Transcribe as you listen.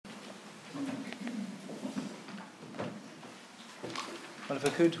Well, if we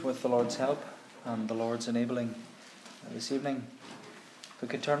could, with the Lord's help and the Lord's enabling this evening, if we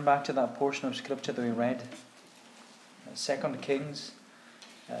could turn back to that portion of Scripture that we read, 2 Kings,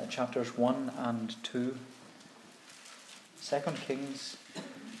 chapters 1 and 2. 2 Kings,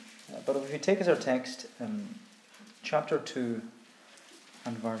 but if we take as our text chapter 2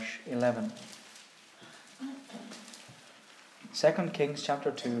 and verse 11. 2 Kings chapter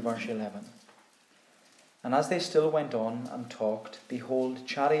 2 verse 11. And as they still went on and talked, behold,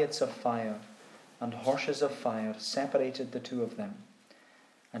 chariots of fire and horses of fire separated the two of them.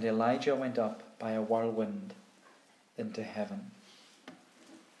 And Elijah went up by a whirlwind into heaven.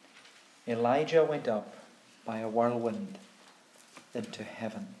 Elijah went up by a whirlwind into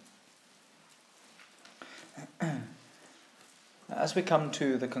heaven. As we come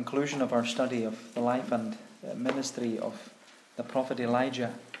to the conclusion of our study of the life and ministry of the prophet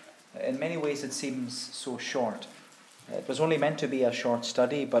Elijah, in many ways it seems so short. It was only meant to be a short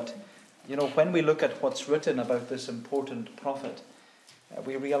study, but when we look at what's written about this important prophet,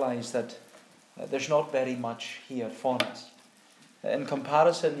 we realize that there's not very much here for us. In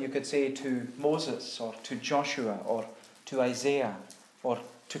comparison, you could say, to Moses or to Joshua or to Isaiah or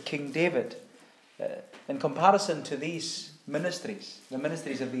to King David, in comparison to these ministries, the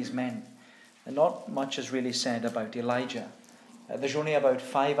ministries of these men, not much is really said about Elijah. There's only about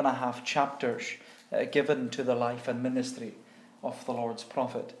 5.5 chapters given to the life and ministry of the Lord's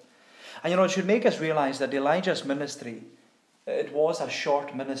prophet. And it should make us realize that Elijah's ministry, it was a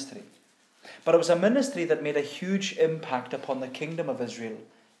short ministry. But it was a ministry that made a huge impact upon the kingdom of Israel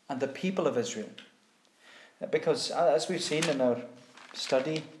and the people of Israel. Because as we've seen in our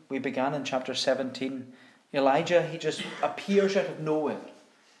study, we began in chapter 17, Elijah, he just appears out of nowhere.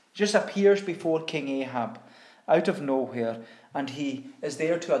 Just appears before King Ahab out of nowhere, and he is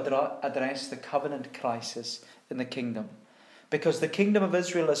there to address the covenant crisis in the kingdom. Because the kingdom of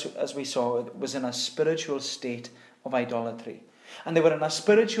Israel, as we saw, it was in a spiritual state of idolatry. And they were in a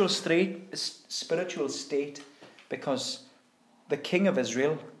spiritual state because the king of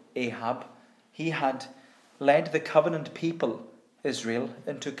Israel, Ahab, he had led the covenant people, Israel,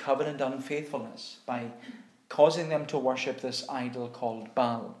 into covenant unfaithfulness by causing them to worship this idol called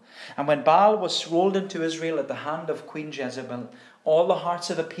Baal. And when Baal was rolled into Israel at the hand of Queen Jezebel, all the hearts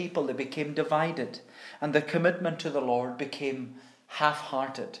of the people, they became divided, and the commitment to the Lord became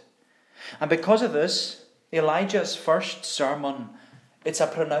half-hearted. And because of this, Elijah's first sermon, it's a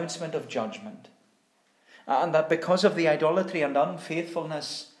pronouncement of judgment. And that because of the idolatry and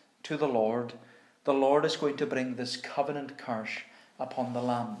unfaithfulness to the Lord is going to bring this covenant curse upon the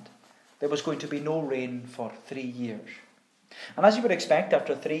land. There was going to be no rain for 3 years. And as you would expect,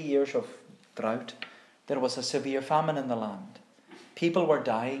 after 3 years of drought, there was a severe famine in the land. People were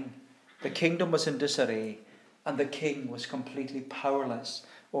dying, the kingdom was in disarray, and the king was completely powerless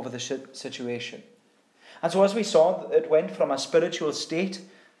over the situation. And so as we saw, it went from a spiritual state,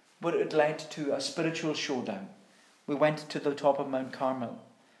 but it led to a spiritual showdown. We went to the top of Mount Carmel.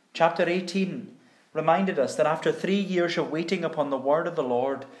 Chapter 18 reminded us that after 3 years of waiting upon the word of the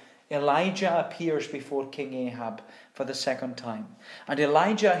Lord, Elijah appears before King Ahab for the second time. And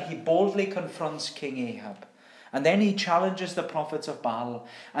Elijah, he boldly confronts King Ahab. And then he challenges the prophets of Baal.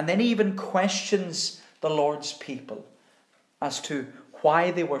 And then he even questions the Lord's people as to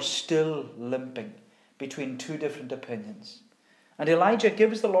why they were still limping between two different opinions. And Elijah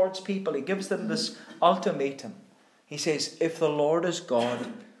gives the Lord's people, he gives them this ultimatum. He says, if the Lord is God,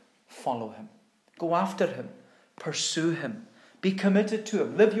 follow him. Go after him. Pursue him. Be committed to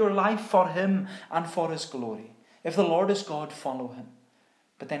him. Live your life for him and for his glory. If the Lord is God, follow him.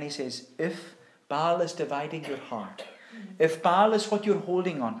 But then he says, if Baal is dividing your heart, if Baal is what you're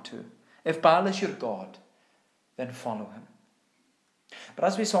holding on to, if Baal is your God, then follow him. But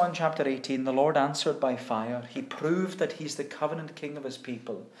as we saw in chapter 18, the Lord answered by fire. He proved that he's the covenant king of his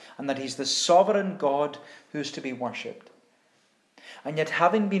people and that he's the sovereign God who is to be worshipped. And yet,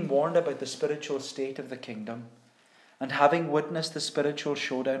 having been warned about the spiritual state of the kingdom, and having witnessed the spiritual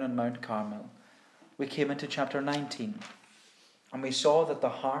showdown on Mount Carmel, we came into chapter 19. And we saw that the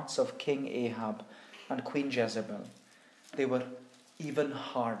hearts of King Ahab and Queen Jezebel, they were even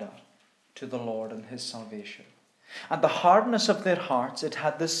harder to the Lord and his salvation. And the hardness of their hearts, it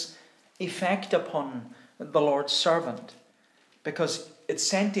had this effect upon the Lord's servant, because it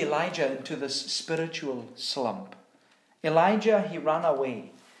sent Elijah into this spiritual slump. Elijah, he ran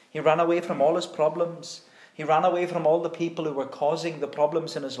away. He ran away from all his problems. He ran away from all the people who were causing the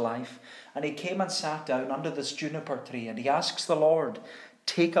problems in his life. And he came and sat down under this juniper tree, and he asks the Lord,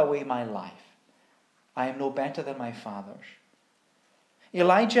 take away my life. I am no better than my fathers.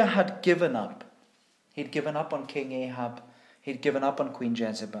 Elijah had given up. He'd given up on King Ahab. He'd given up on Queen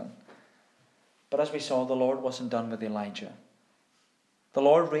Jezebel. But as we saw, the Lord wasn't done with Elijah. The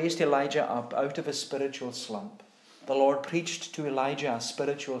Lord raised Elijah up out of a spiritual slump. The Lord preached to Elijah a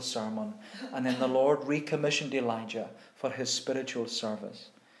spiritual sermon, and then the Lord recommissioned Elijah for his spiritual service.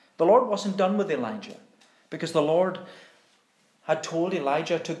 The Lord wasn't done with Elijah, because the Lord had told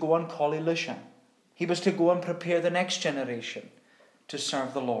Elijah to go and call Elisha. He was to go and prepare the next generation to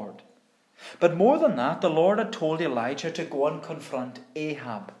serve the Lord. But more than that, the Lord had told Elijah to go and confront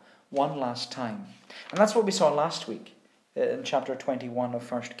Ahab one last time. And that's what we saw last week in chapter 21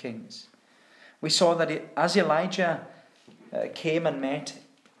 of 1 Kings. We saw that as Elijah came and met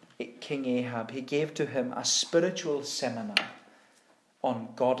King Ahab, he gave to him a spiritual seminar on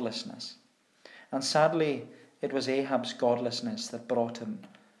godlessness. And sadly, it was Ahab's godlessness that brought him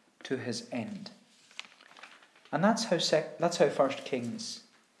to his end. And that's how 1 Kings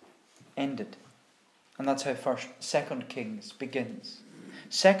ended. And that's how 2 Kings begins.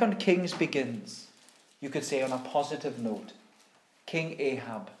 2 Kings begins, you could say, on a positive note. King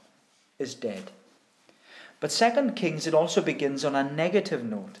Ahab is dead. But 2 Kings, it also begins on a negative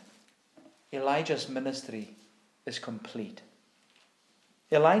note. Elijah's ministry is complete.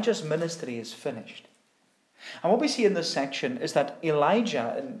 Elijah's ministry is finished. And what we see in this section is that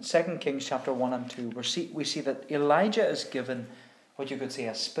Elijah, in 2 Kings chapter 1 and 2, we see that Elijah is given what you could say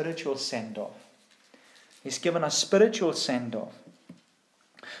a spiritual send-off. He's given a spiritual send-off.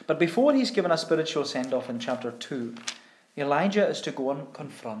 But before he's given a spiritual send-off in chapter 2, Elijah is to go and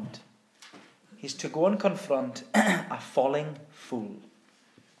confront. He's to go and confront a falling fool.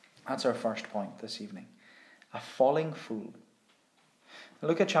 That's our first point this evening. A falling fool.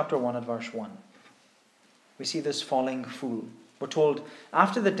 Look at chapter 1 and verse 1. We see this falling fool. We're told,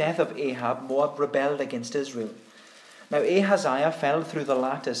 after the death of Ahab, Moab rebelled against Israel. Now Ahaziah fell through the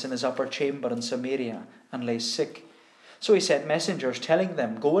lattice in his upper chamber in Samaria and lay sick. So he sent messengers telling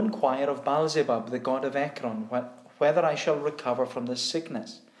them, "Go inquire of Baalzebub, the god of Ekron, whether I shall recover from this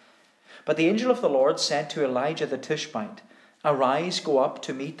sickness." But the angel of the Lord said to Elijah the Tishbite, "Arise, go up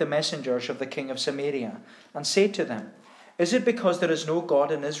to meet the messengers of the king of Samaria, and say to them, Is it because there is no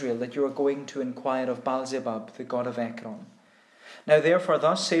God in Israel that you are going to inquire of Baalzebub, the god of Ekron? Now therefore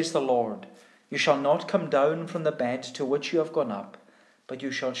thus says the Lord, You shall not come down from the bed to which you have gone up, but you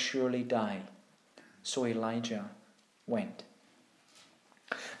shall surely die." So Elijah went.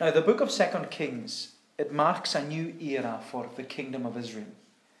 Now the book of 2 Kings, it marks a new era for the kingdom of Israel.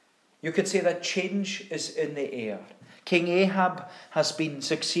 You could say that change is in the air. King Ahab has been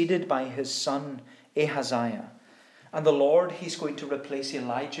succeeded by his son Ahaziah. And the Lord, he's going to replace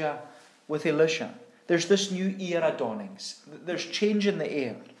Elijah with Elisha. There's this new era dawning. There's change in the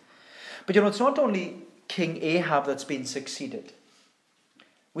air. But it's not only King Ahab that's been succeeded.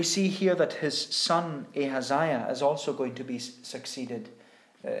 We see here that his son Ahaziah is also going to be succeeded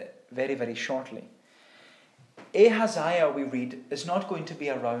very, very shortly. Ahaziah, we read, is not going to be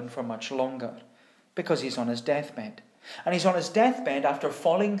around for much longer because he's on his deathbed. And he's on his deathbed after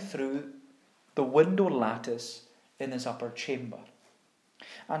falling through the window lattice in his upper chamber.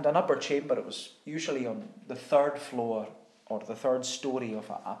 And an upper chamber, it was usually on the third floor or the third story of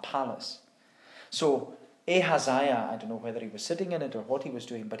a palace. So Ahaziah, I don't know whether he was sitting in it or what he was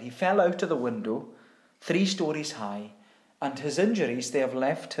doing, but he fell out of the window 3 stories high, and his injuries, they have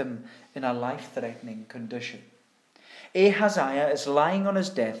left him in a life-threatening condition. Ahaziah is lying on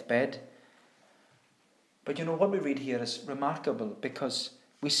his deathbed, but what we read here is remarkable because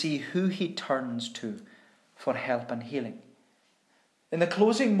we see who he turns to for help and healing. In the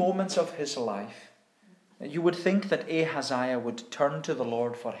closing moments of his life, you would think that Ahaziah would turn to the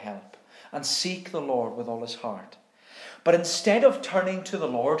Lord for help and seek the Lord with all his heart. But instead of turning to the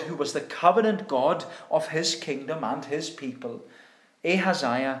Lord, who was the covenant God of his kingdom and his people,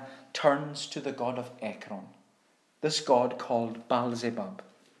 Ahaziah turns to the god of Ekron, this god called Baalzebub.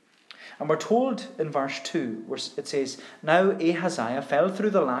 And we're told in verse 2, where it says, "Now Ahaziah fell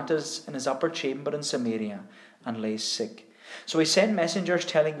through the lattice in his upper chamber in Samaria and lay sick. So he sent messengers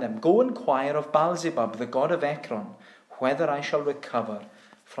telling them, Go inquire of Baalzebub, the god of Ekron, whether I shall recover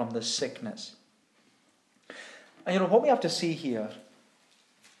from the sickness." And what we have to see here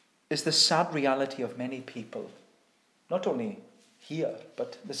is the sad reality of many people, not only here,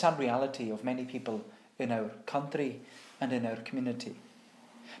 but the sad reality of many people in our country and in our community.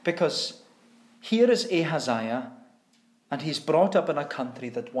 Because here is Ahaziah, and he's brought up in a country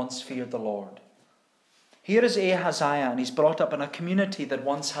that once feared the Lord. Here is Ahaziah, and he's brought up in a community that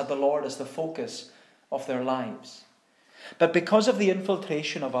once had the Lord as the focus of their lives. But because of the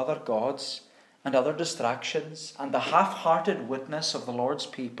infiltration of other gods and other distractions and the half-hearted witness of the Lord's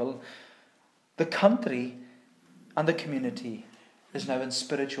people, the country and the community is now in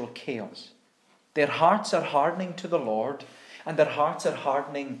spiritual chaos. Their hearts are hardening to the Lord, and their hearts are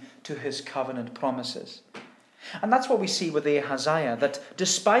hardening to his covenant promises. And that's what we see with Ahaziah, that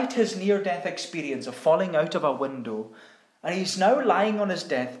despite his near-death experience of falling out of a window, and he's now lying on his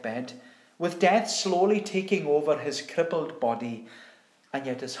deathbed, with death slowly taking over his crippled body, and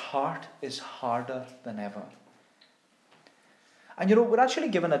yet his heart is harder than ever. And we're actually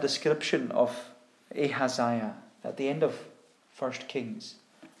given a description of Ahaziah at the end of 1 Kings.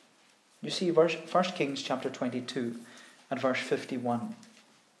 You see 1 Kings chapter 22 and verse 51.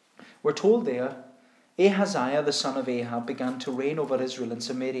 We're told there, Ahaziah the son of Ahab began to reign over Israel and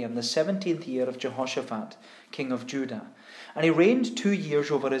Samaria in the 17th year of Jehoshaphat, king of Judah. And he reigned 2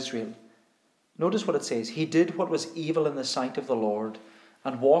 years over Israel. Notice what it says. He did what was evil in the sight of the Lord,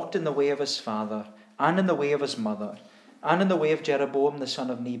 and walked in the way of his father, and in the way of his mother, and in the way of Jeroboam the son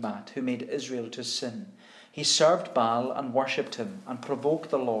of Nebat, who made Israel to sin. He served Baal and worshipped him, and provoked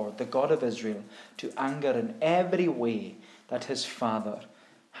the Lord, the God of Israel, to anger in every way that his father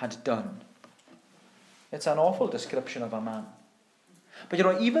had done. It's an awful description of a man.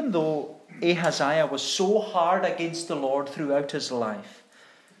 But even though Ahaziah was so hard against the Lord throughout his life,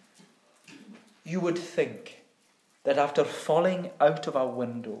 you would think that after falling out of a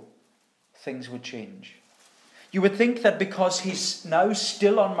window, things would change. You would think that because he's now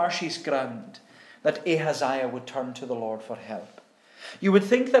still on mercy's ground, that Ahaziah would turn to the Lord for help. You would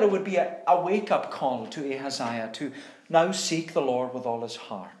think that it would be a wake-up call to Ahaziah to now seek the Lord with all his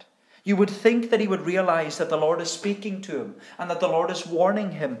heart. You would think that he would realize that the Lord is speaking to him and that the Lord is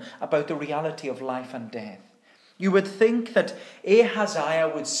warning him about the reality of life and death. You would think that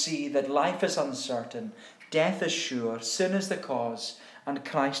Ahaziah would see that life is uncertain, death is sure, sin is the cause, and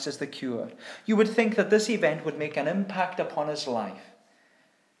Christ is the cure. You would think that this event would make an impact upon his life.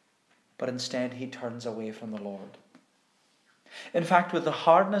 But instead he turns away from the Lord. In fact, with the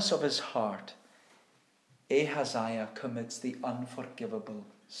hardness of his heart, Ahaziah commits the unforgivable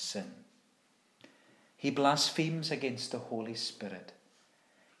sin. He blasphemes against the Holy Spirit.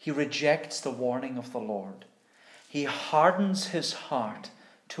 He rejects the warning of the Lord. He hardens his heart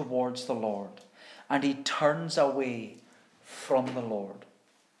towards the Lord, and he turns away from the Lord.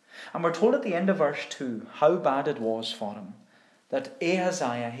 And we're told at the end of verse 2 how bad it was for him, that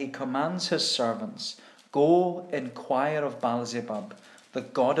Ahaziah, he commands his servants, go inquire of Baal-zebub, the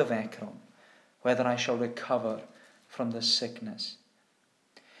god of Ekron, whether I shall recover from this sickness.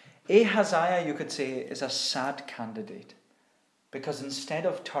 Ahaziah, you could say, is a sad candidate, because instead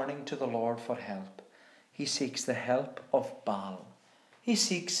of turning to the Lord for help, he seeks the help of Baal. He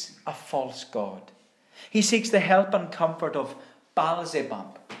seeks a false god. He seeks the help and comfort of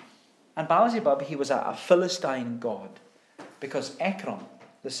Baal-zebub. And Baal-zebub, he was a Philistine god, because Ekron,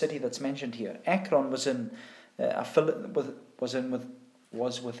 the city that's mentioned here, Ekron was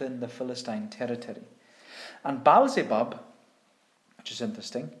within the Philistine territory. And Baal-zebub, which is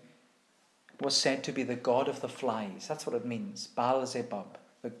interesting, was said to be the god of the flies. That's what it means. Baal-zebub,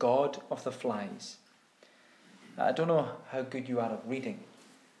 the god of the flies. I don't know how good you are at reading.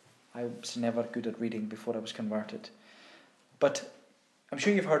 I was never good at reading before I was converted. But I'm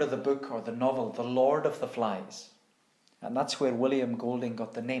sure you've heard of the book or the novel, The Lord of the Flies. And that's where William Golding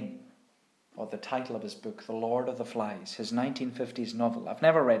got the name, or the title of his book, The Lord of the Flies, his 1950s novel. I've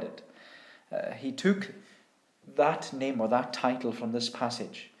never read it. He took that name or that title from this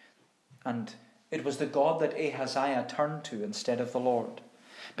passage, and it was the God that Ahaziah turned to instead of the Lord.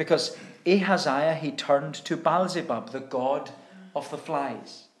 Because Ahaziah, he turned to Baal-zebub, the god of the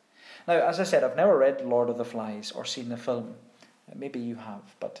flies. Now, as I said, I've never read Lord of the Flies or seen the film. Maybe you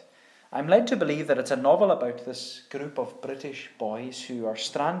have, but I'm led to believe that it's a novel about this group of British boys who are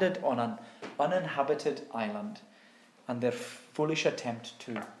stranded on an uninhabited island and their foolish attempt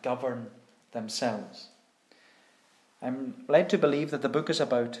to govern themselves. I'm led to believe that the book is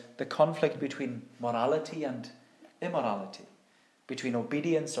about the conflict between morality and immorality, between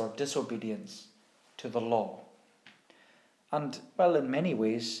obedience or disobedience to the law. And, well, in many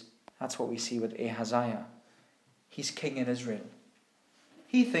ways, that's what we see with Ahaziah. He's king in Israel.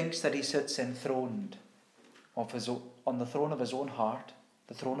 He thinks that he sits enthroned on the throne of his own heart,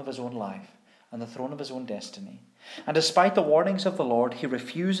 the throne of his own life, and the throne of his own destiny. And despite the warnings of the Lord, he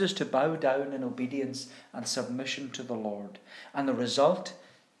refuses to bow down in obedience and submission to the Lord. And the result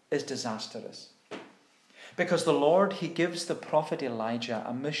is disastrous. Because the Lord, he gives the prophet Elijah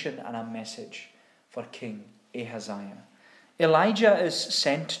a mission and a message for King Ahaziah. Elijah is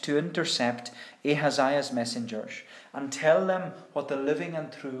sent to intercept Ahaziah's messengers and tell them what the living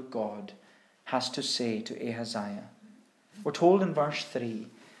and true God has to say to Ahaziah. We're told in verse 3,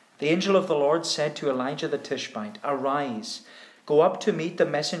 the angel of the Lord said to Elijah the Tishbite, Arise, go up to meet the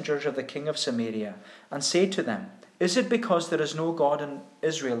messengers of the king of Samaria, and say to them, Is it because there is no God in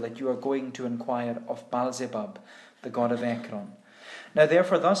Israel that you are going to inquire of Baalzebub, the god of Ekron? Now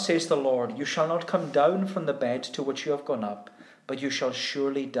therefore thus says the Lord, You shall not come down from the bed to which you have gone up, but you shall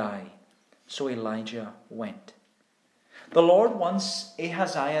surely die. So Elijah went. The Lord wants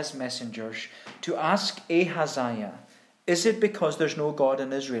Ahaziah's messengers to ask Ahaziah, Is it because there's no God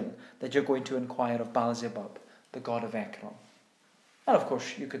in Israel that you're going to inquire of Baalzebub, the god of Ekron? And of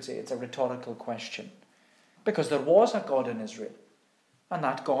course you could say it's a rhetorical question, because there was a God in Israel, and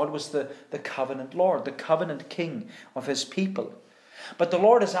that God was the covenant Lord, the covenant king of his people. But the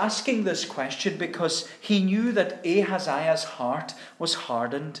Lord is asking this question because he knew that Ahaziah's heart was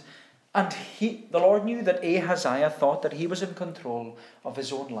hardened, and the Lord knew that Ahaziah thought that he was in control of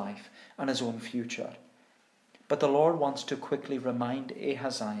his own life and his own future. But the Lord wants to quickly remind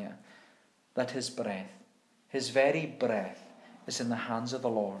Ahaziah that his breath, his very breath, is in the hands of the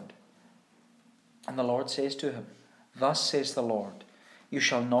Lord. And the Lord says to him, Thus says the Lord, You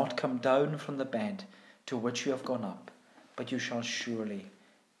shall not come down from the bed to which you have gone up, but you shall surely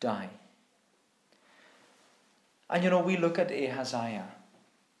die. And we look at Ahaziah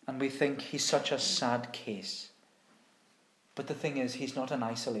and we think he's such a sad case. But the thing is, he's not an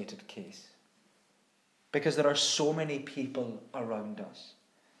isolated case. Because there are so many people around us.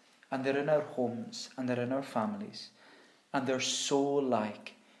 And they're in our homes and they're in our families. And they're so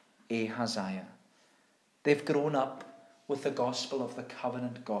like Ahaziah. They've grown up with the gospel of the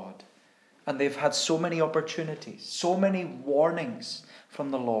covenant God. And they've had so many opportunities, so many warnings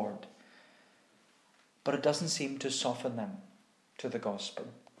from the Lord. But it doesn't seem to soften them to the gospel.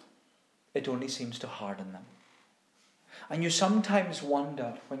 It only seems to harden them. And you sometimes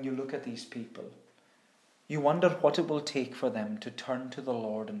wonder, when you look at these people, you wonder what it will take for them to turn to the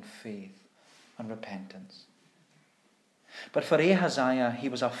Lord in faith and repentance. But for Ahaziah, he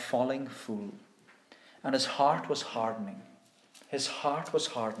was a falling fool. And his heart was hardening. His heart was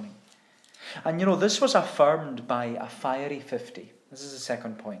hardening. And this was affirmed by a fiery 50. This is the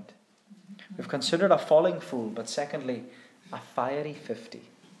second point. We've considered a falling fool, but secondly, a fiery 50.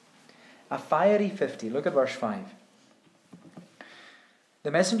 A fiery 50. Look at verse 5.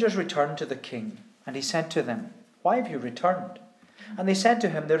 The messengers returned to the king, and he said to them, Why have you returned? And they said to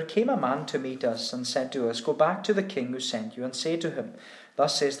him, There came a man to meet us, and said to us, Go back to the king who sent you, and say to him,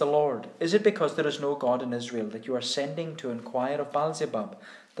 Thus says the Lord, Is it because there is no God in Israel that you are sending to inquire of Baalzebub,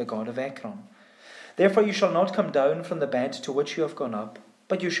 the god of Ekron? Therefore you shall not come down from the bed to which you have gone up,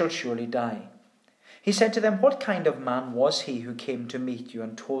 but you shall surely die. He said to them, What kind of man was he who came to meet you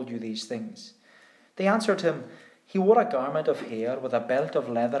and told you these things? They answered him, He wore a garment of hair with a belt of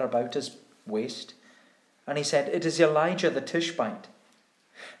leather about his waist. And he said, It is Elijah the Tishbite.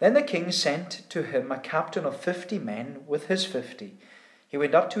 Then the king sent to him a captain of 50 men with his 50. He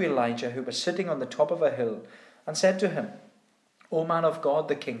went up to Elijah, who was sitting on the top of a hill, and said to him, O man of God,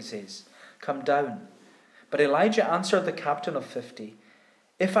 the king says, Come down. But Elijah answered the captain of 50,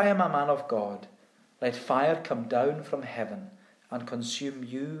 If I am a man of God, let fire come down from heaven and consume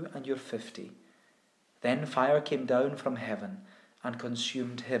you and your 50. Then fire came down from heaven and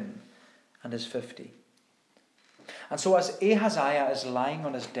consumed him and his 50. And so as Ahaziah is lying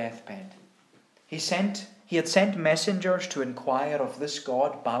on his deathbed, he had sent messengers to inquire of this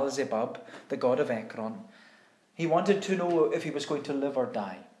god, Baalzebub, the god of Ekron. He wanted to know if he was going to live or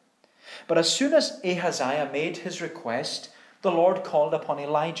die. But as soon as Ahaziah made his request, the Lord called upon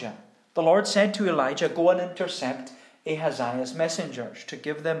Elijah. The Lord said to Elijah, Go and intercept Ahaziah's messengers to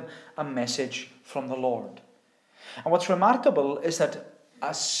give them a message from the Lord. And what's remarkable is that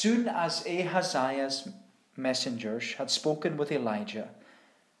as soon as Ahaziah's messengers had spoken with Elijah,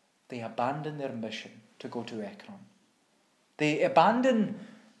 they abandoned their mission to go to Ekron. They abandon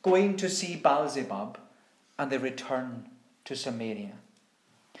going to see Baalzebub and they return to Samaria.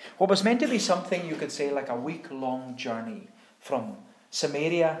 What was meant to be something you could say like a week-long journey from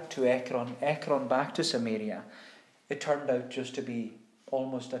Samaria to Ekron, Ekron back to Samaria, it turned out just to be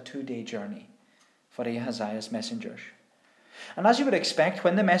almost a 2-day journey for Ahaziah's messengers. And as you would expect,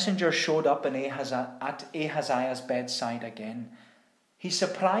 when the messengers showed up at Ahaziah's bedside again, he's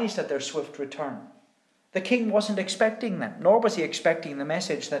surprised at their swift return. The king wasn't expecting them, nor was he expecting the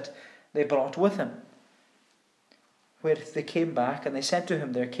message that they brought with him. Where they came back and they said to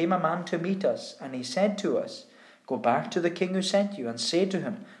him, There came a man to meet us, and he said to us, Go back to the king who sent you, and say to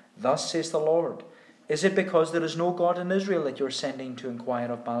him, Thus says the Lord, Is it because there is no God in Israel that you are sending to inquire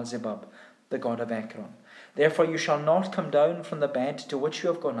of Baalzebub, the god of Ekron? Therefore you shall not come down from the bed to which you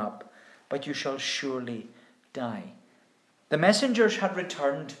have gone up, but you shall surely die." The messengers had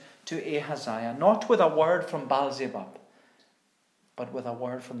returned to Ahaziah, not with a word from Baal-zebub, but with a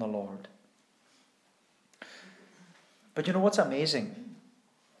word from the Lord. But you know what's amazing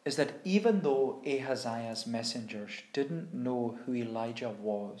is that even though Ahaziah's messengers didn't know who Elijah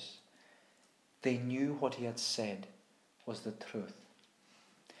was, they knew what he had said was the truth.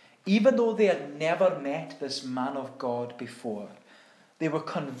 Even though they had never met this man of God before, they were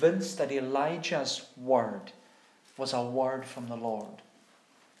convinced that Elijah's word was a word from the Lord.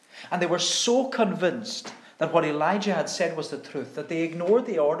 And they were so convinced that what Elijah had said was the truth that they ignored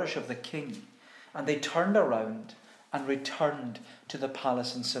the orders of the king and they turned around and returned to the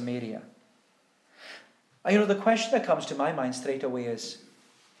palace in Samaria. And the question that comes to my mind straight away is,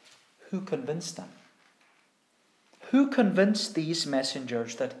 who convinced them? Who convinced these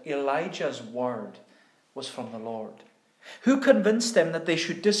messengers that Elijah's word was from the Lord? Who convinced them that they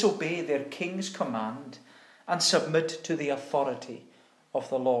should disobey their king's command and submit to the authority of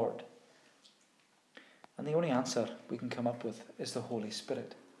the Lord? And the only answer we can come up with is the Holy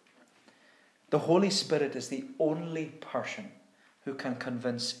Spirit. The Holy Spirit is the only person who can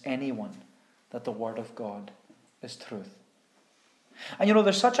convince anyone that the Word of God is truth. And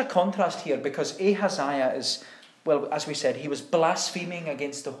there's such a contrast here because Ahaziah is, well, as we said, he was blaspheming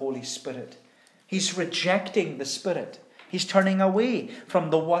against the Holy Spirit. He's rejecting the Spirit. He's turning away from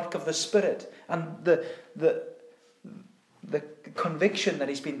the work of the Spirit and the conviction that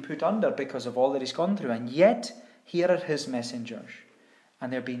he's been put under because of all that he's gone through. And yet, here are his messengers,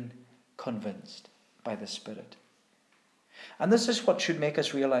 and they're being convinced by the Spirit. And this is what should make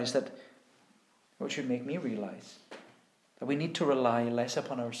us realize what should make me realize, that we need to rely less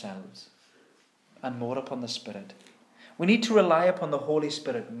upon ourselves and more upon the Spirit. We need to rely upon the Holy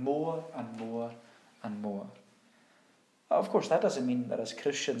Spirit more and more and more. Of course, that doesn't mean that as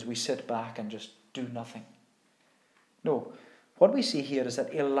Christians we sit back and just do nothing. No, what we see here is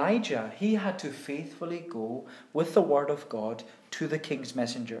that Elijah, he had to faithfully go with the word of God to the king's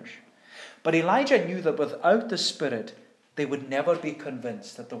messengers. But Elijah knew that without the Spirit, they would never be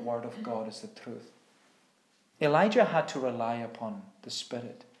convinced that the word of God is the truth. Elijah had to rely upon the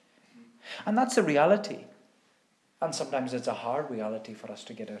Spirit. And that's the reality. And sometimes it's a hard reality for us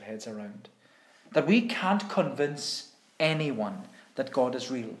to get our heads around. That we can't convince anyone that God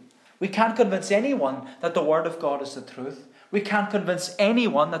is real. We can't convince anyone that the Word of God is the truth. We can't convince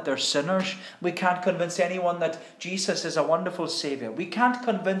anyone that they're sinners. We can't convince anyone that Jesus is a wonderful Saviour. We can't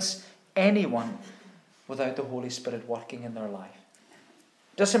convince anyone without the Holy Spirit working in their life.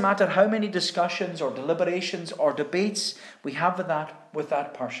 It doesn't matter how many discussions or deliberations or debates we have with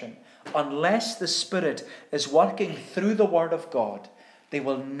that person. Unless the Spirit is working through the Word of God, they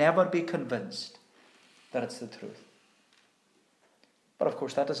will never be convinced that it's the truth. But of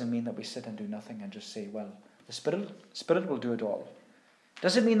course, that doesn't mean that we sit and do nothing and just say, well, the Spirit will do it all. It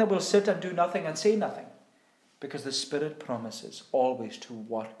doesn't mean that we'll sit and do nothing and say nothing, because the Spirit promises always to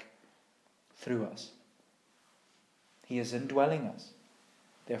work through us. He is indwelling us.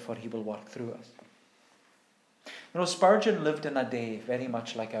 Therefore, He will work through us. Spurgeon lived in a day very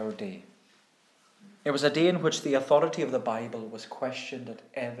much like our day. It was a day in which the authority of the Bible was questioned at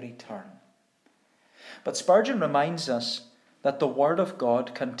every turn. But Spurgeon reminds us that the Word of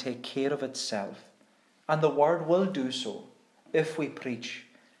God can take care of itself, and the Word will do so if we preach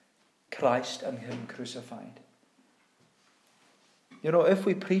Christ and Him crucified. If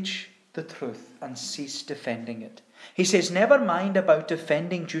we preach the truth and cease defending it. He says, never mind about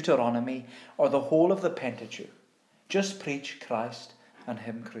defending Deuteronomy or the whole of the Pentateuch. Just preach Christ and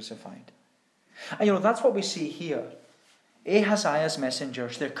Him crucified. And that's what we see here. Ahaziah's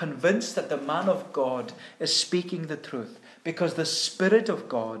messengers, they're convinced that the man of God is speaking the truth because the Spirit of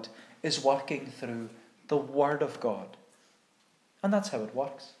God is working through the Word of God. And that's how it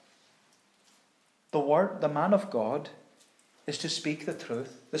works. The man of God is to speak the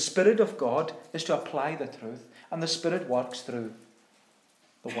truth. The Spirit of God is to apply the truth. And the Spirit works through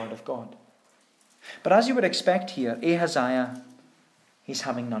the Word of God. But as you would expect here, Ahaziah, he's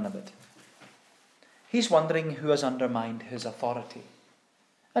having none of it. He's wondering who has undermined his authority.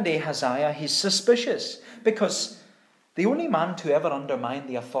 And Ahaziah, he's suspicious because the only man to ever undermine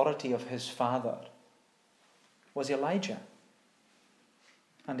the authority of his father was Elijah.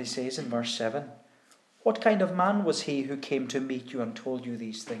 And he says in verse 7, what kind of man was he who came to meet you and told you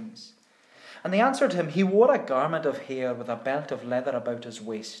these things? And they answered him, he wore a garment of hair with a belt of leather about his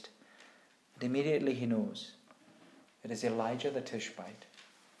waist. And immediately he knows it is Elijah the Tishbite.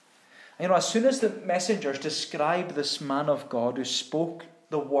 And as soon as the messengers describe this man of God who spoke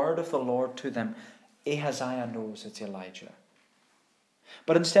the word of the Lord to them, Ahaziah knows it's Elijah.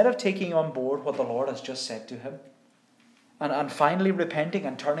 But instead of taking on board what the Lord has just said to him, and finally repenting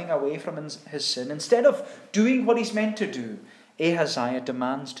and turning away from his sin, instead of doing what he's meant to do, Ahaziah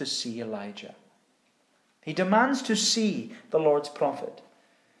demands to see Elijah. He demands to see the Lord's prophet.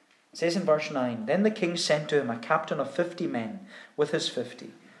 It says in verse 9, Then the king sent to him a captain of 50 men with his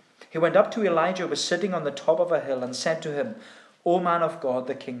 50. He went up to Elijah, who was sitting on the top of a hill, and said to him, O man of God,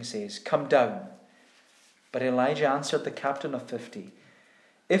 the king says, come down. But Elijah answered the captain of 50,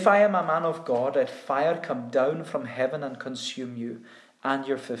 If I am a man of God, let fire come down from heaven and consume you and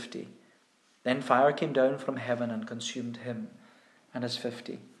your 50. Then fire came down from heaven and consumed him and his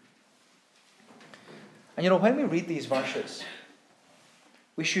 50. And when we read these verses,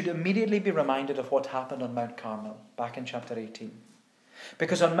 we should immediately be reminded of what happened on Mount Carmel back in chapter 18.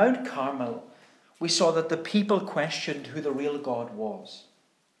 Because on Mount Carmel, we saw that the people questioned who the real God was.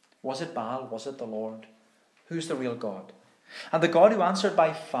 Was it Baal? Was it the Lord? Who's the real God? And the God who answered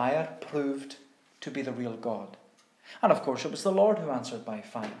by fire proved to be the real God. And of course it was the Lord who answered by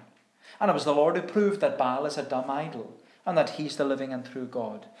fire. And it was the Lord who proved that Baal is a dumb idol and that he's the living and true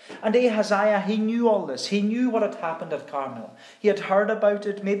God. And Ahaziah, he knew all this. He knew what had happened at Carmel. He had heard about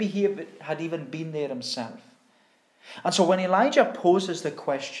it. Maybe he had even been there himself. And so when Elijah poses the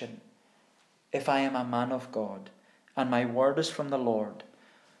question, if I am a man of God and my word is from the Lord,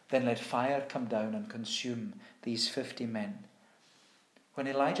 then let fire come down and consume these 50 men. When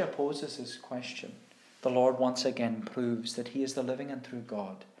Elijah poses this question, the Lord once again proves that he is the living and true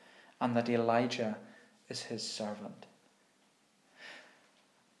God and that Elijah is his servant.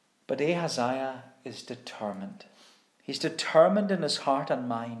 But Ahaziah is determined. He's determined in his heart and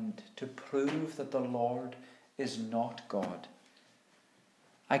mind to prove that the Lord is not God.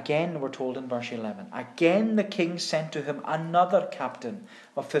 Again, we're told in verse 11, Again the king sent to him another captain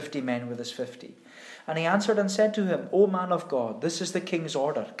of 50 men with his 50. And he answered and said to him, O man of God, this is the king's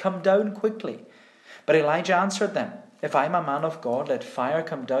order. Come down quickly. But Elijah answered them, If I am a man of God, let fire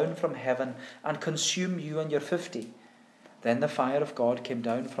come down from heaven and consume you and your 50. Then the fire of God came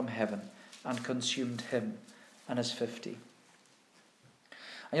down from heaven and consumed him and his 50.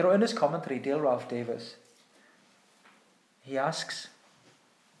 And in his commentary, Dale Ralph Davis, he asks,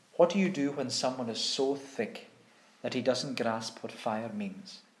 what do you do when someone is so thick that he doesn't grasp what fire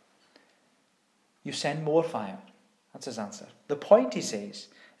means? You send more fire. That's his answer. The point, he says,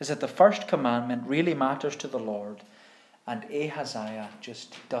 is that the first commandment really matters to the Lord, and Ahaziah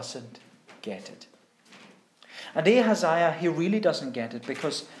just doesn't get it. And Ahaziah, he really doesn't get it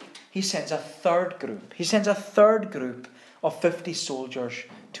because he sends a third group. He sends a third group of 50 soldiers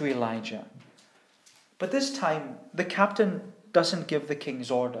to Elijah. But this time, the captain doesn't give the king's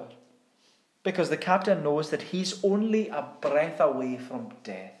order, because the captain knows that he's only a breath away from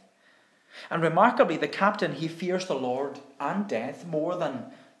death. And remarkably, the captain, he fears the Lord and death more than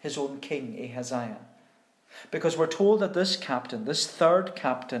his own king Ahaziah. Because we're told that this captain, this third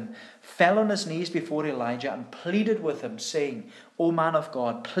captain, fell on his knees before Elijah and pleaded with him, saying, O man of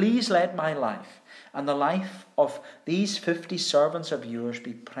God, please let my life and the life of these 50 servants of yours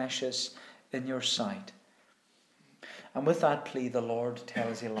be precious in your sight. And with that plea, the Lord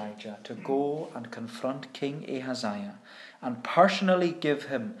tells Elijah to go and confront King Ahaziah and personally give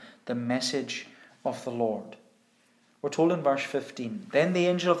him the message of the Lord. We're told in verse 15, Then the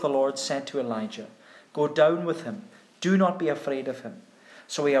angel of the Lord said to Elijah, Go down with him, do not be afraid of him.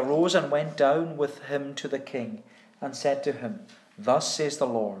 So he arose and went down with him to the king and said to him, Thus says the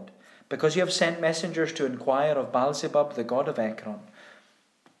Lord, because you have sent messengers to inquire of Baalzebub, the god of Ekron,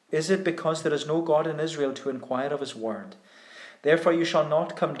 is it because there is no God in Israel to inquire of his word? Therefore you shall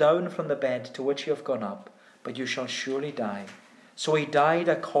not come down from the bed to which you have gone up, but you shall surely die. So he died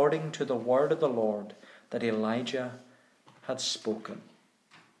according to the word of the Lord that Elijah had spoken.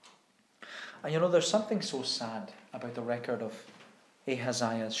 And there's something so sad about the record of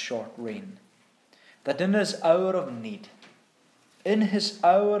Ahaziah's short reign, that in his hour of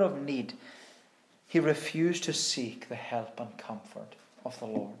need, he refused to seek the help and comfort of the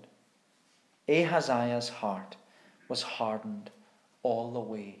Lord. Ahaziah's heart was hardened all the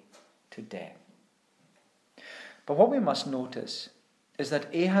way to death. But what we must notice is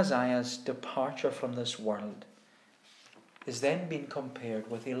that Ahaziah's departure from this world is then being compared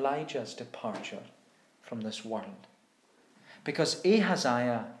with Elijah's departure from this world. Because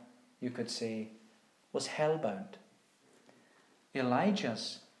Ahaziah, you could say, was hellbound.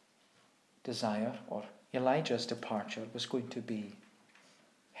 Elijah's desire, or Elijah's departure, was going to be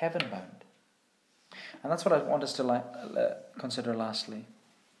heaven-bound. And that's what I want us to consider lastly.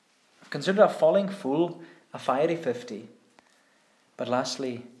 Consider a falling fool, a fiery 50, but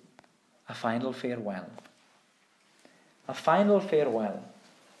lastly, a final farewell. A final farewell.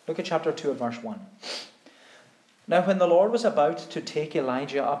 Look at chapter 2 and verse 1. Now when the Lord was about to take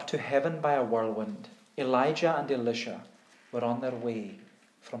Elijah up to heaven by a whirlwind, Elijah and Elisha were on their way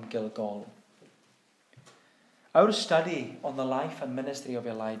from Gilgal. Our study on the life and ministry of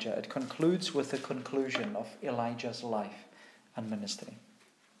Elijah, it concludes with the conclusion of Elijah's life and ministry.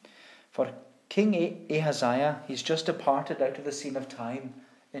 For King Ahaziah, he's just departed out of the scene of time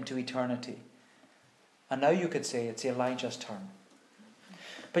into eternity. And now you could say it's Elijah's turn.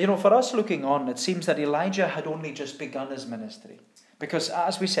 But for us looking on, it seems that Elijah had only just begun his ministry. Because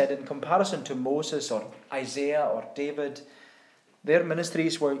as we said, in comparison to Moses or Isaiah or David, their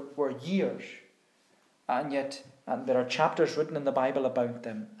ministries were years. And there are chapters written in the Bible about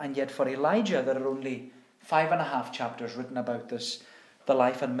them. And yet for Elijah, there are only 5.5 chapters written about this, the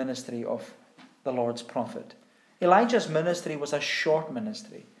life and ministry of the Lord's prophet. Elijah's ministry was a short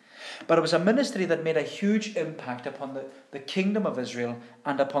ministry. But it was a ministry that made a huge impact upon the kingdom of Israel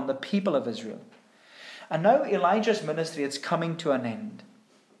and upon the people of Israel. And now Elijah's ministry, it's coming to an end.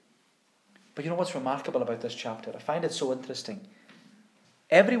 But you know what's remarkable about this chapter? I find it so interesting.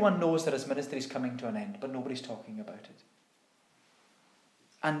 Everyone knows that his ministry is coming to an end, but nobody's talking about it.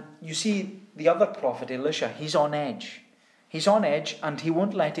 And you see the other prophet, Elisha, he's on edge. He's on edge, and he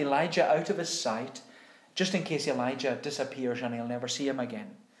won't let Elijah out of his sight, just in case Elijah disappears and he'll never see him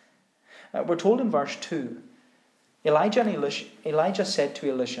again. We're told in verse 2, Elijah said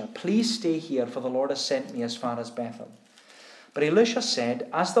to Elisha, "Please stay here, for the Lord has sent me as far as Bethel." But Elisha said,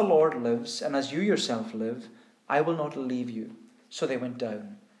 "As the Lord lives, and as you yourself live, I will not leave you." So they went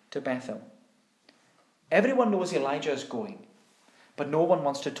down to Bethel. Everyone knows Elijah is going, but no one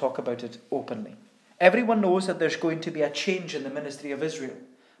wants to talk about it openly. Everyone knows that there's going to be a change in the ministry of Israel,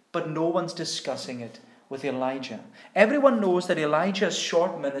 but no one's discussing it with Elijah. Everyone knows that Elijah's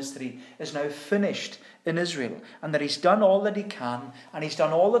short ministry is now finished in Israel, and that he's done all that he can, and he's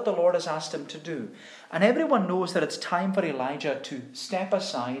done all that the Lord has asked him to do. And everyone knows that it's time for Elijah to step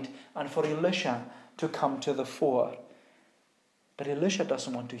aside and for Elisha to come to the fore. But Elisha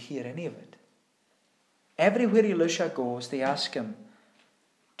doesn't want to hear any of it. Everywhere Elisha goes, they ask him,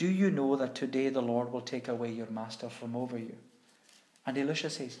 "Do you know that today the Lord will take away your master from over you?" And Elisha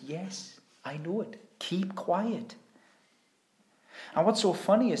says, "Yes, I know it. Keep quiet." And what's so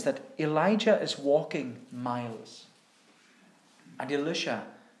funny is that Elijah is walking miles, and Elisha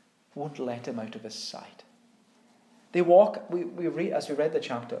won't let him out of his sight. They walk, as we read the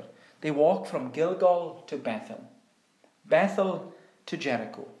chapter, they walk from Gilgal to Bethel, Bethel to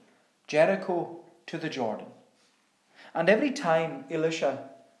Jericho, Jericho to the Jordan. And every time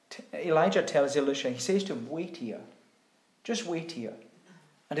Elijah tells Elisha, he says to him, "Wait here. Just wait here."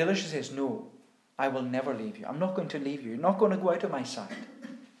 And Elisha says, "No, I will never leave you. I'm not going to leave you. You're not going to go out of my sight."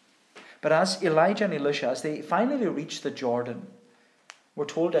 But as Elijah and Elisha, as they finally reach the Jordan, we're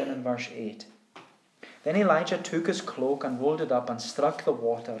told down in verse 8, "Then Elijah took his cloak and rolled it up and struck the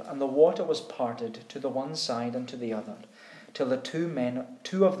water, and the water was parted to the one side and to the other, till the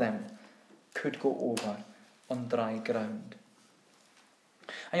two of them could go over on dry ground."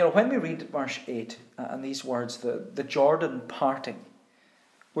 And when we read verse 8 and these words, the Jordan parting,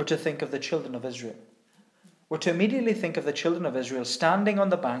 we're to think of the children of Israel. We're to immediately think of the children of Israel standing on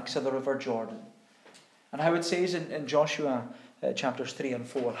the banks of the river Jordan. And how it says in Joshua chapters 3 and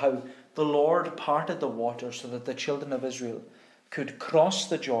 4, how the Lord parted the water so that the children of Israel could cross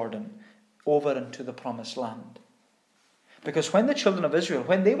the Jordan over into the promised land. Because when the children of Israel,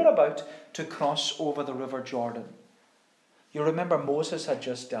 when they were about to cross over the river Jordan, you remember Moses had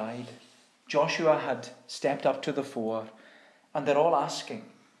just died. Joshua had stepped up to the fore, and they're all asking.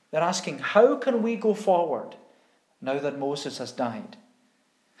 They're asking, how can we go forward now that Moses has died?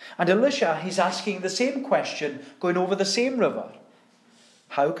 And Elisha, he's asking the same question, going over the same river.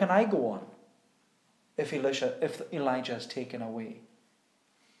 How can I go on if Elijah is taken away?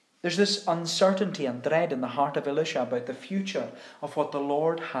 There's this uncertainty and dread in the heart of Elisha about the future of what the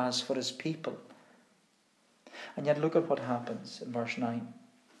Lord has for his people. And yet look at what happens in verse 9.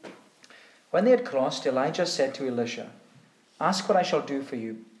 When they had crossed, Elijah said to Elisha, "Ask what I shall do for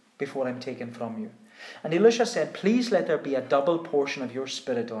you before I'm taken from you." And Elisha said, "Please let there be a double portion of your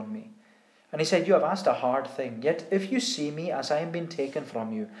spirit on me." And he said, "You have asked a hard thing. Yet if you see me as I am being taken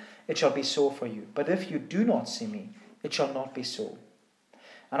from you, it shall be so for you. But if you do not see me, it shall not be so."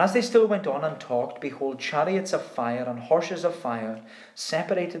 And as they still went on and talked, behold, chariots of fire and horses of fire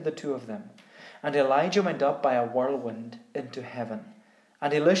separated the two of them. And Elijah went up by a whirlwind into heaven.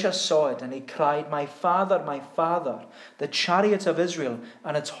 And Elisha saw it, and he cried, my father, the chariots of Israel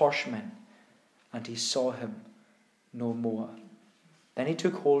and its horsemen." And he saw him no more. Then he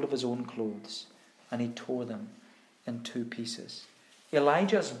took hold of his own clothes, and he tore them in two pieces.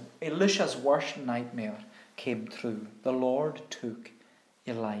 Elisha's worst nightmare came true. The Lord took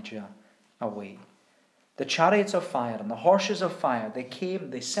Elijah away. The chariots of fire and the horses of fire,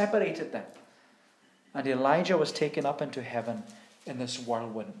 they separated them. And Elijah was taken up into heaven in this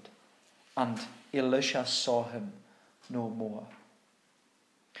whirlwind. And Elisha saw him no more.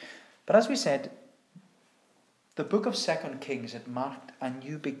 But as we said, the book of 2 Kings, it marked a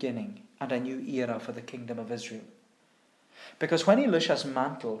new beginning and a new era for the kingdom of Israel. Because when Elijah's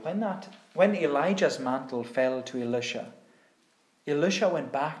mantle fell to Elisha, Elisha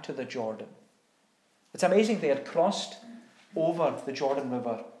went back to the Jordan. It's amazing, they had crossed over the Jordan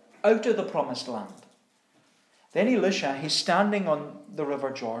River out of the promised land. Then Elisha, he's standing on the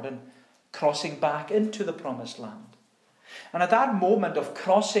River Jordan, crossing back into the promised land. And at that moment of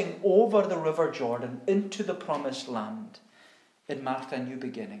crossing over the River Jordan into the promised land, it marked a new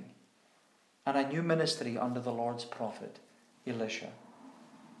beginning and a new ministry under the Lord's prophet, Elisha.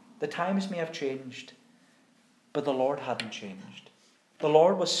 The times may have changed, but the Lord hadn't changed. The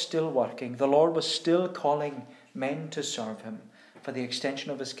Lord was still working. The Lord was still calling men to serve him for the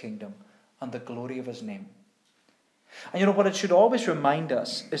extension of his kingdom and the glory of his name. And you know what it should always remind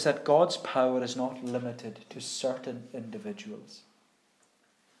us is that God's power is not limited to certain individuals.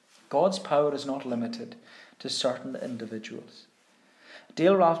 God's power is not limited to certain individuals.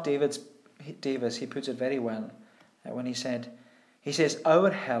 Dale Ralph Davis, he puts it very well when he says, our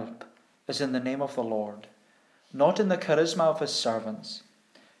help is in the name of the Lord, not in the charisma of his servants.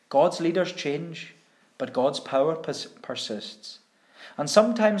 God's leaders change, but God's power persists. And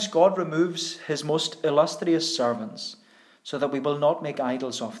sometimes God removes his most illustrious servants so that we will not make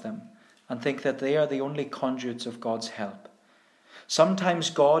idols of them and think that they are the only conduits of God's help. Sometimes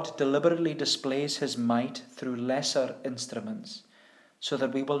God deliberately displays his might through lesser instruments so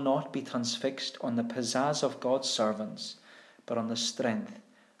that we will not be transfixed on the pizzazz of God's servants, but on the strength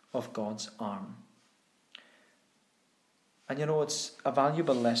of God's arm. And you know, it's a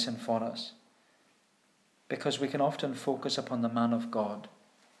valuable lesson for us, because we can often focus upon the man of God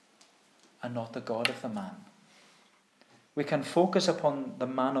and not the God of the man. We can focus upon the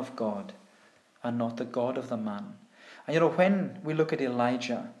man of God and not the God of the man. And you know, when we look at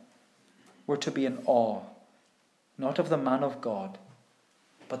Elijah, we're to be in awe, not of the man of God,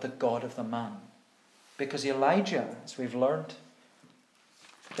 but the God of the man. Because Elijah, as we've learned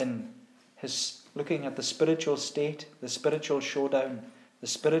in his looking at the spiritual state, the spiritual showdown, the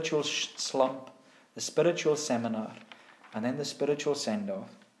spiritual slump, the spiritual seminar, and then the spiritual send-off,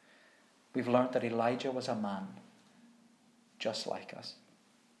 we've learned that Elijah was a man just like us.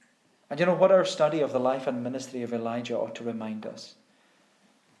 And you know what our study of the life and ministry of Elijah ought to remind us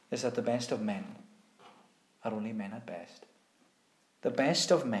is that the best of men are only men at best. The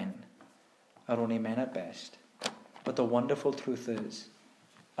best of men are only men at best. But the wonderful truth is,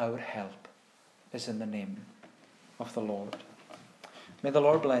 our help is in the name of the Lord. May the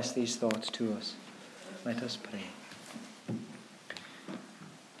Lord bless these thoughts to us. Let us pray.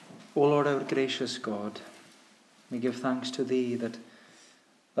 O Lord, our gracious God, we give thanks to Thee that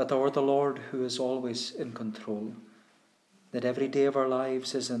Thou art the Lord who is always in control, that every day of our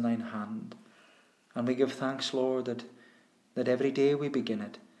lives is in Thine hand. And we give thanks, Lord, that every day we begin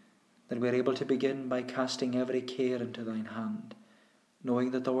it, that we are able to begin by casting every care into Thine hand,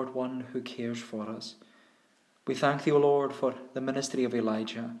 knowing that Thou art one who cares for us. We thank Thee, O Lord, for the ministry of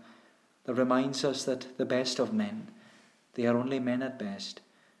Elijah, that reminds us that the best of men, they are only men at best.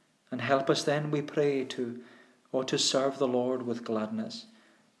 And help us then, we pray, to serve the Lord with gladness,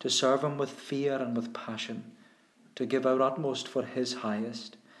 to serve Him with fear and with passion, to give our utmost for His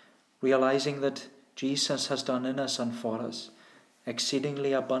highest, realizing that Jesus has done in us and for us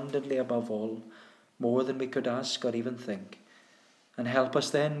exceedingly abundantly above all, more than we could ask or even think. And help us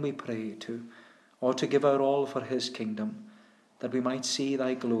then, we pray, to give our all for His kingdom, that we might see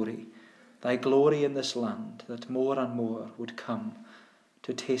Thy glory in this land, that more and more would come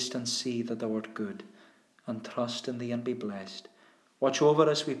to taste and see that Thou art good, and trust in Thee and be blessed. Watch over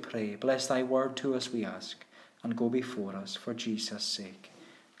us, we pray. Bless Thy word to us, we ask, and go before us for Jesus' sake.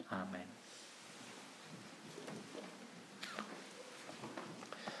 Amen.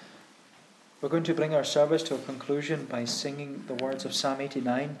 We're going to bring our service to a conclusion by singing the words of Psalm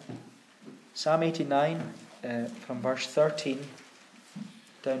 89. Psalm 89 from verse 13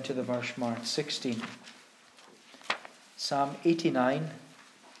 down to the verse marked 16. Psalm 89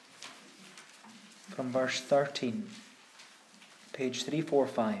 from verse 13, page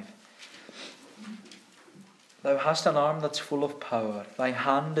 345. Thou hast an arm that's full of power, thy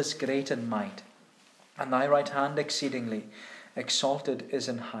hand is great in might, and thy right hand exceedingly exalted is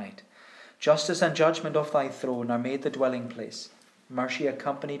in height. Justice and judgment of thy throne are made the dwelling place. Mercy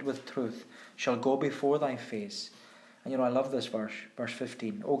accompanied with truth shall go before thy face. And I love this verse, verse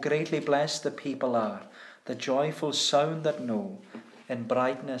 15. O greatly blessed the people are, the joyful sound that know, in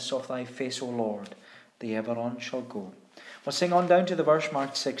brightness of thy face, O Lord, they ever on shall go. We'll sing on down to the verse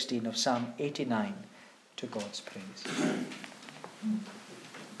marked 16 of Psalm 89, to God's praise.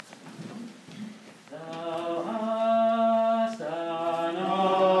 Thou hast an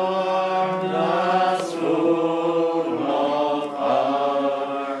arm that's full of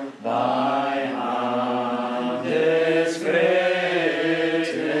power, thy hand is great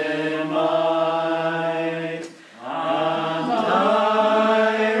in might, and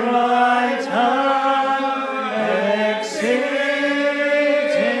thy right hand exceedingly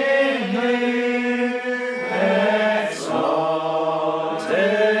exalted.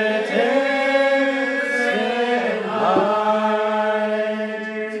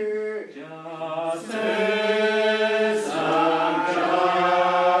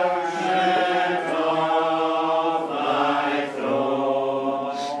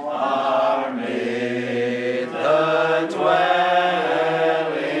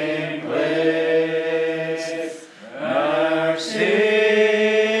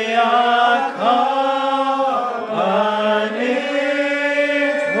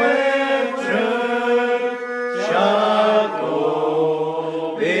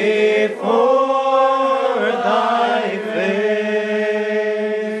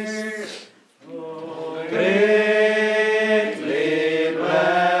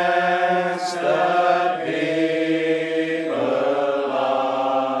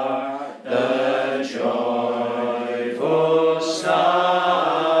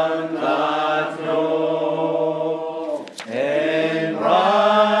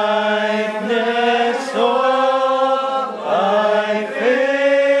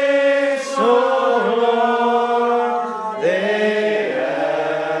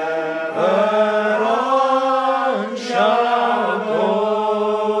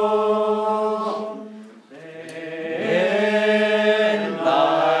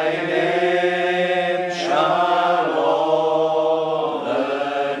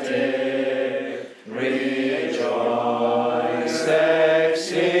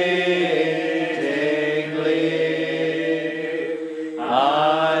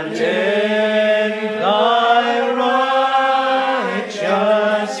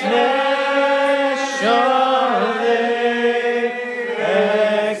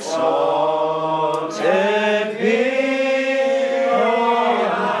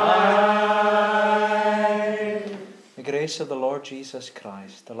 Of the Lord Jesus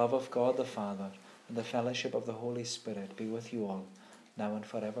Christ, the love of God the Father, and the fellowship of the Holy Spirit be with you all, now and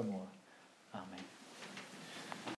forevermore. Amen.